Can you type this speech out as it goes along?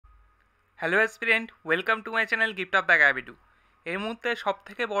Hello aspirant, welcome to my channel gift of the গ্যাবিটু। এই মুহূর্তে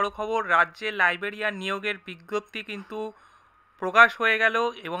সবথেকে বড় খবর, রাজ্যে লাইব্রেরিয়ান নিয়োগের বিজ্ঞপ্তি কিন্তু প্রকাশ হয়ে গেল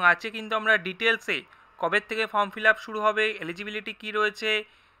এবং আজকে কিন্তু আমরা ডিটেলসে কবে থেকে ফর্ম ফিল আপ শুরু হবে, এলিজিবিলিটি কী রয়েছে,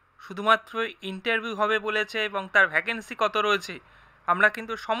 শুধুমাত্র ইন্টারভিউ হবে বলেছে এবং তার ভ্যাকেন্সি কত রয়েছে, আমরা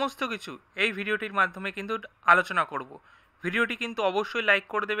কিন্তু সমস্ত কিছু এই ভিডিওটির মাধ্যমে কিন্তু আলোচনা করব। ভিডিওটি কিন্তু অবশ্যই লাইক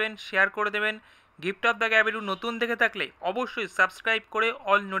করে দেবেন, শেয়ার করে দেবেন। গিফট অফ দ্য গ্যাবিটু নতুন দেখে থাকলে অবশ্যই সাবস্ক্রাইব করে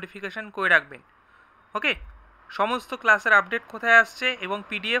অল নোটিফিকেশান করে রাখবেন। ওকে, সমস্ত ক্লাসের আপডেট কোথায় আসছে এবং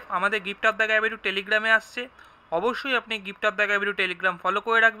পিডিএফ আমাদের গিফট অফ দ্য গ্যাবিটু টেলিগ্রামে আসছে। অবশ্যই আপনি gift of the গ্যাবিটু Telegram follow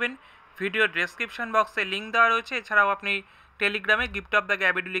করে রাখবেন। ভিডিও ডেসক্রিপশন বক্সে লিঙ্ক দেওয়া রয়েছে, এছাড়াও আপনি টেলিগ্রামে গিফট অফ দ্য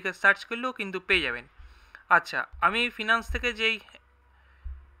গ্যাবিটু লিখে সার্চ করলেও কিন্তু পেয়ে যাবেন। আচ্ছা, আমি ফিনান্স থেকে যেই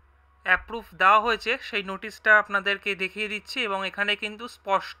অ্যাপ্রুভ দেওয়া হয়েছে সেই নোটিশটা আপনাদেরকে দেখিয়ে দিচ্ছি এবং এখানে কিন্তু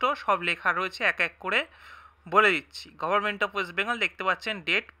স্পষ্ট সব লেখা রয়েছে, এক এক করে বলে দিচ্ছি। গভর্নমেন্ট অফ ওয়েস্ট বেঙ্গল, দেখতে পাচ্ছেন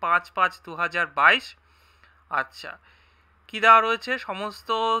ডেট 5/5/2022। আচ্ছা, কী দেওয়া রয়েছে, সমস্ত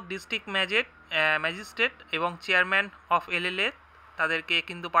ডিস্ট্রিক্ট ম্যাজিস্ট্রেট এবং চেয়ারম্যান অফ এলএলএ তাদেরকে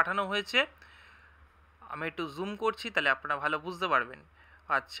কিন্তু পাঠানো হয়েছে। আমি একটু জুম করছি, তাহলে আপনারা ভালো বুঝতে পারবেন।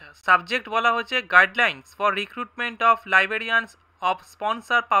 আচ্ছা, সাবজেক্ট বলা হয়েছে guidelines for recruitment of লাইব্রেরিয়ানস of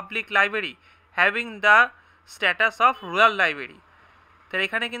sponsor public library having the status of rural library. তাহলে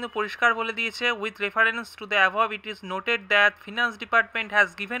এখানে কিন্তু পরিষ্কার বলে দিয়েছে, with reference to the above it is noted that finance department has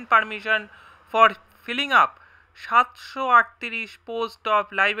given permission for filling up 738 post of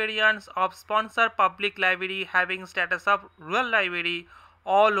লাইব্রেরিয়ানস of sponsor public library having status of rural library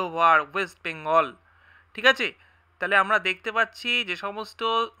all over West Bengal. ঠিক আছে, তাহলে আমরা দেখতে পাচ্ছি যে সমস্ত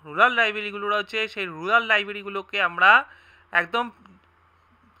rural লাইব্রেরিগুলো রয়েছে, সেই রুরাল লাইব্রেরিগুলোকে আমরা একদম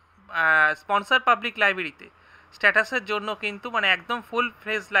স্পন্সর পাবলিক লাইব্রেরিতে স্ট্যাটাসের জন্য কিন্তু, মানে একদম ফুল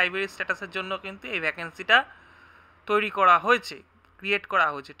ফ্লেজ লাইব্রেরি স্ট্যাটাসের জন্য কিন্তু এই ভ্যাকেন্সিটা তৈরি করা হয়েছে, ক্রিয়েট করা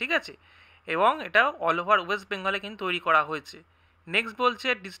হয়েছে। ঠিক আছে, এবং এটা অল ওভার ওয়েস্ট বেঙ্গলে কিন্তু তৈরি করা হয়েছে। নেক্সট বলছে,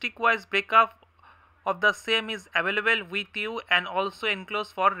 district wise breakup of the same is available with you and also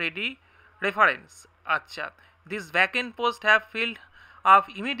enclosed for ready reference. আচ্ছা, these vacant posts have filled up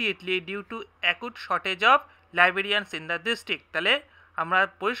immediately due to acute shortage of librarians in the district. তাহলে আমরা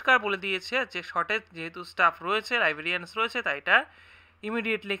পরিষ্কার বলে দিয়েছে যে shortage যেহেতু staff রয়েছে, লাইব্রেরিয়ানস রয়েছে, তাই এটা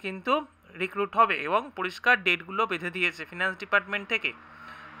ইমিডিয়েটলি কিন্তু রিক্রুট হবে এবং পরিষ্কার ডেটগুলো বেঁধে দিয়েছে ফিনান্স ডিপার্টমেন্ট থেকে।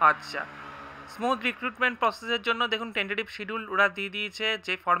 আচ্ছা, স্মুথ রিক্রুটমেন্ট প্রসেসের জন্য দেখুন টেন্টেটিভ শিডিউল ওরা দিয়ে দিয়েছে,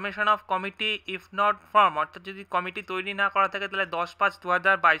 যে formation of committee if not form, অর্থাৎ যদি কমিটি তৈরি না করা থাকে তাহলে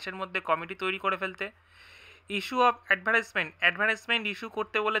 10/5/2022 মধ্যে কমিটি তৈরি করে ফেলতে। ইস্যু অফ অ্যাডভার্টাইজমেন্ট ইস্যু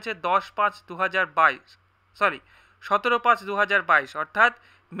করতে বলেছে 17/5/2022, অর্থাৎ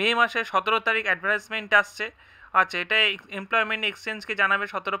মে মাসের 17 তারিখ অ্যাডভার্টাইজমেন্ট আসছে। আচ্ছা, এটা এমপ্লয়মেন্ট এক্সচেঞ্জকে জানাবে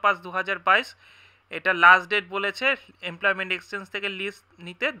 17/5/2022। এটা লাস্ট ডেট বলেছে এমপ্লয়মেন্ট এক্সচেঞ্জ থেকে লিস্ট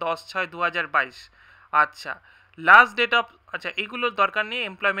নিতে 10/6/2022। আচ্ছা, লাস্ট ডেট অফ, আচ্ছা এইগুলোর দরকার নেই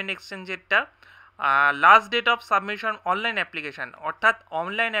employment এক্সচেঞ্জেরটা। Last date of submission online application, অর্থাৎ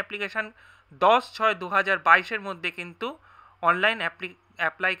অনলাইন অ্যাপ্লিকেশান 10/6/2022 মধ্যে কিন্তু অনলাইন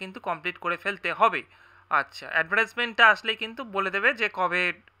অ্যাপ্লাই কিন্তু কমপ্লিট করে ফেলতে হবে। আচ্ছা, অ্যাডভার্টাইজমেন্টটা আসলেই কিন্তু বলে দেবে যে কবে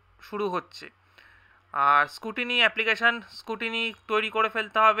শুরু হচ্ছে। আর স্কুটিনি তৈরি করে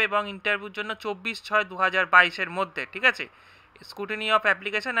ফেলতে হবে এবং ইন্টারভিউর জন্য 24/6/2022 মধ্যে। ঠিক আছে, scrutiny of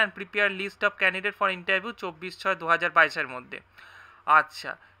application and prepare list of candidate for interview 24/6/2022 মধ্যে।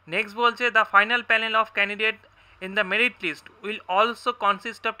 আচ্ছা, নেক্সট বলছে, the final panel of candidate in the merit list will also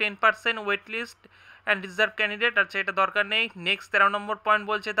consist of 10% wait list and reserve candidate. আচ্ছা, এটা দরকার নেই। নেক্সট 13 নম্বর পয়েন্ট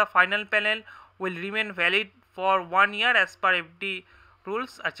বলছে, the final panel will remain valid for 1 year as per FD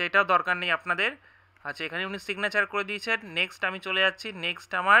rules. আচ্ছা, এটাও দরকার নেই আপনাদের। আচ্ছা, এখানে উনি সিগনেচার করে দিয়েছেন। নেক্সট আমি চলে যাচ্ছি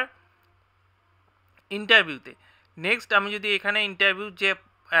নেক্সট আমার ইন্টারভিউতে। নেক্সট আমি যদি এখানে ইন্টারভিউ যে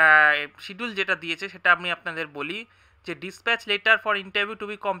শিডিউল যেটা দিয়েছে সেটা আমি আপনাদের বলি, যে dispatch letter for interview two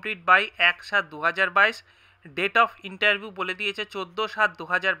B complete by 1/7/2022। Date of interview বলে দিয়েছে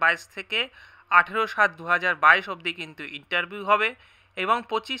 14/7/2022 থেকে 18/7/2022 অবধি কিন্তু ইন্টারভিউ হবে এবং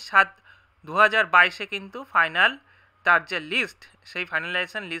 25/7/2022 কিন্তু ফাইনাল তার যে লিস্ট, সেই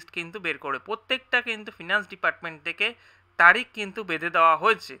ফাইনালাইজেশন লিস্ট কিন্তু বের করে প্রত্যেকটা কিন্তু ফিনান্স ডিপার্টমেন্ট থেকে তারিখ কিন্তু বেঁধে দেওয়া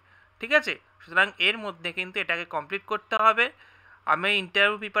হয়েছে। ঠিক আছে, সুতরাং এর মধ্যে কিন্তু এটাকে কমপ্লিট করতে হবে। আমি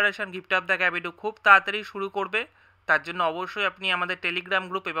interview preparation gift of the গ্যাবিটু খুব তাড়াতাড়ি শুরু করবে, তার জন্য অবশ্যই আপনি আমাদের টেলিগ্রাম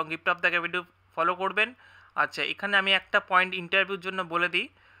গ্রুপ এবং গিফট অফ দ্য গ্যাবিটু ফলো করবেন। আচ্ছা, এখানে আমি একটা পয়েন্ট ইন্টারভিউর জন্য বলে দিই,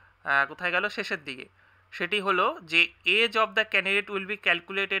 কোথায় গেল, শেষের দিকে। সেটি হলো যে age of the candidate will be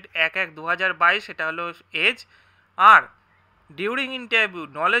calculated 1/1/2022, এটা হলো age. R during interview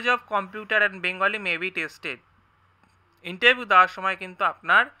knowledge of computer and Bengali may be tested. Interview দেওয়ার সময় কিন্তু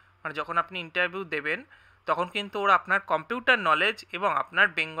আপনার, মানে যখন আপনি ইন্টারভিউ দেবেন তখন কিন্তু ওরা আপনার কম্পিউটার নলেজ এবং আপনার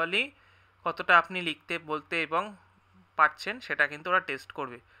বেঙ্গলি কতটা আপনি লিখতে বলতে এবং পারছেন সেটা কিন্তু ওরা টেস্ট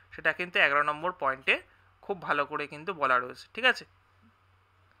করবে। সেটা কিন্তু 11 নম্বর পয়েন্টে খুব ভালো করে কিন্তু বলা রয়েছে, ঠিক আছে।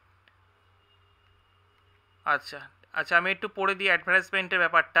 আচ্ছা আচ্ছা, আমি একটু পড়ে দিই অ্যাডভার্টাইজমেন্টের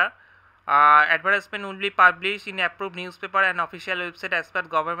ব্যাপারটা। Advertisement will be publish in approve news paper and official website as per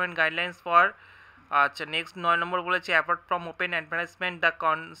government guidelines for. আচ্ছা, নেক্সট 9 নম্বর বলেছে apart from open advertisement the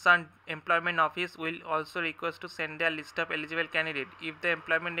concern employment office will also request to send there list of eligible candidate if the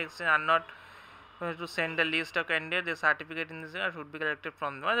employment exchange are not to send the list of candidates, the certificate in this should be collected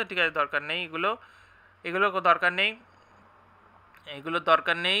from them. আচ্ছা ঠিক আছে, দরকার নেই এগুলো, দরকার নেই,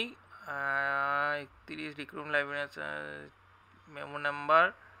 দরকার নেই। 31 রিক্রুট লাইব্রেরি মেমো নাম্বার।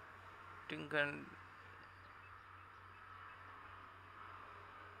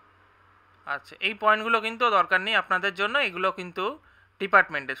 আচ্ছা, এই পয়েন্টগুলো কিন্তু দরকার নেই আপনাদের জন্য, এগুলো কিন্তু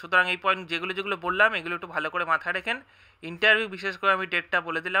ডিপার্টমেন্টে। সুতরাং এই পয়েন্ট যেগুলো বললাম এগুলো একটু ভালো করে মাথায় রাখেন। ইন্টারভিউ বিশেষ করে আমি ডেটটা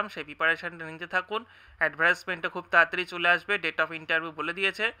বলে দিলাম, সেই প্রিপারেশানটা নিতে থাকুন। অ্যাডভার্টাইজমেন্টটা খুব তাড়াতাড়ি চলে আসবে, ডেট অফ ইন্টারভিউ বলে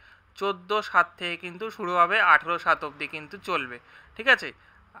দিয়েছে 14/7 থেকে কিন্তু শুরু হবে, 18/7 অবধি কিন্তু চলবে, ঠিক আছে।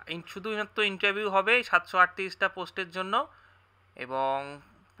 শুধুমাত্র ইন্টারভিউ হবে 738টা পোস্টের জন্য, এবং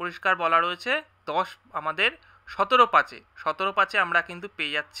পরিষ্কার বলা রয়েছে আমাদের 17/5 আমরা কিন্তু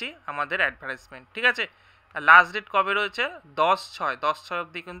পেয়ে যাচ্ছি আমাদের অ্যাডভার্টাইজমেন্ট, ঠিক আছে। আর লাস্ট ডেট কবে রয়েছে? 10/6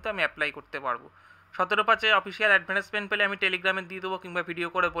 অবধি কিন্তু আমি অ্যাপ্লাই করতে পারবো। 17/5 অফিসিয়াল অ্যাডভার্টাইজমেন্ট পেলে আমি টেলিগ্রামে দিয়ে দেবো কিংবা ভিডিও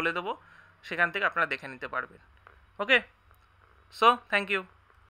করে বলে দেবো, সেখান থেকে আপনারা দেখে নিতে পারবেন। ওকে, সো থ্যাংক ইউ।